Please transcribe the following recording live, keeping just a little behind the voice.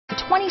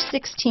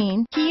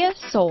2016 Kia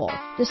Soul.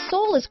 The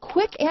Soul is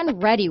quick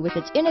and ready with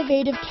its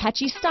innovative,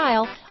 catchy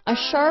style, a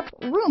sharp,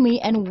 roomy,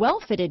 and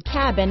well-fitted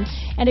cabin,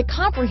 and a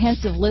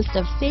comprehensive list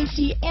of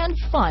safety and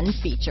fun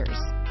features.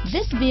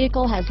 This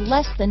vehicle has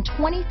less than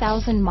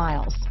 20,000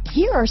 miles.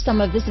 Here are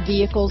some of this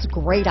vehicle's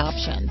great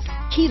options: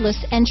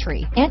 keyless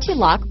entry,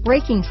 anti-lock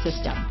braking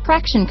system,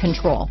 traction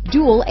control,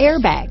 dual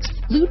airbags,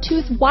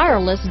 Bluetooth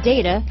wireless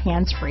data,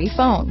 hands-free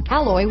phone,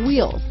 alloy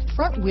wheels,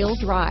 front-wheel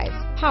drive,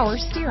 power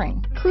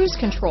steering, cruise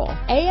control,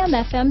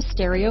 AM/FM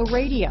stereo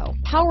radio,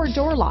 power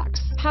door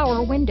locks,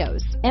 power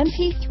windows,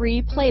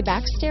 MP3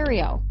 playback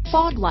stereo,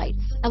 fog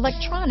lights,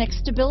 electronic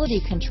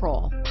stability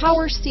control,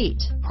 power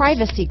seat,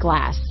 privacy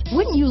glass.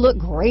 Wouldn't you look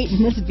great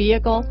in this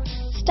vehicle?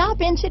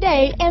 Stop in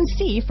today and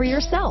see for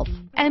yourself.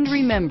 And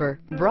remember,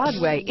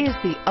 Broadway is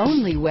the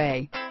only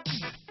way.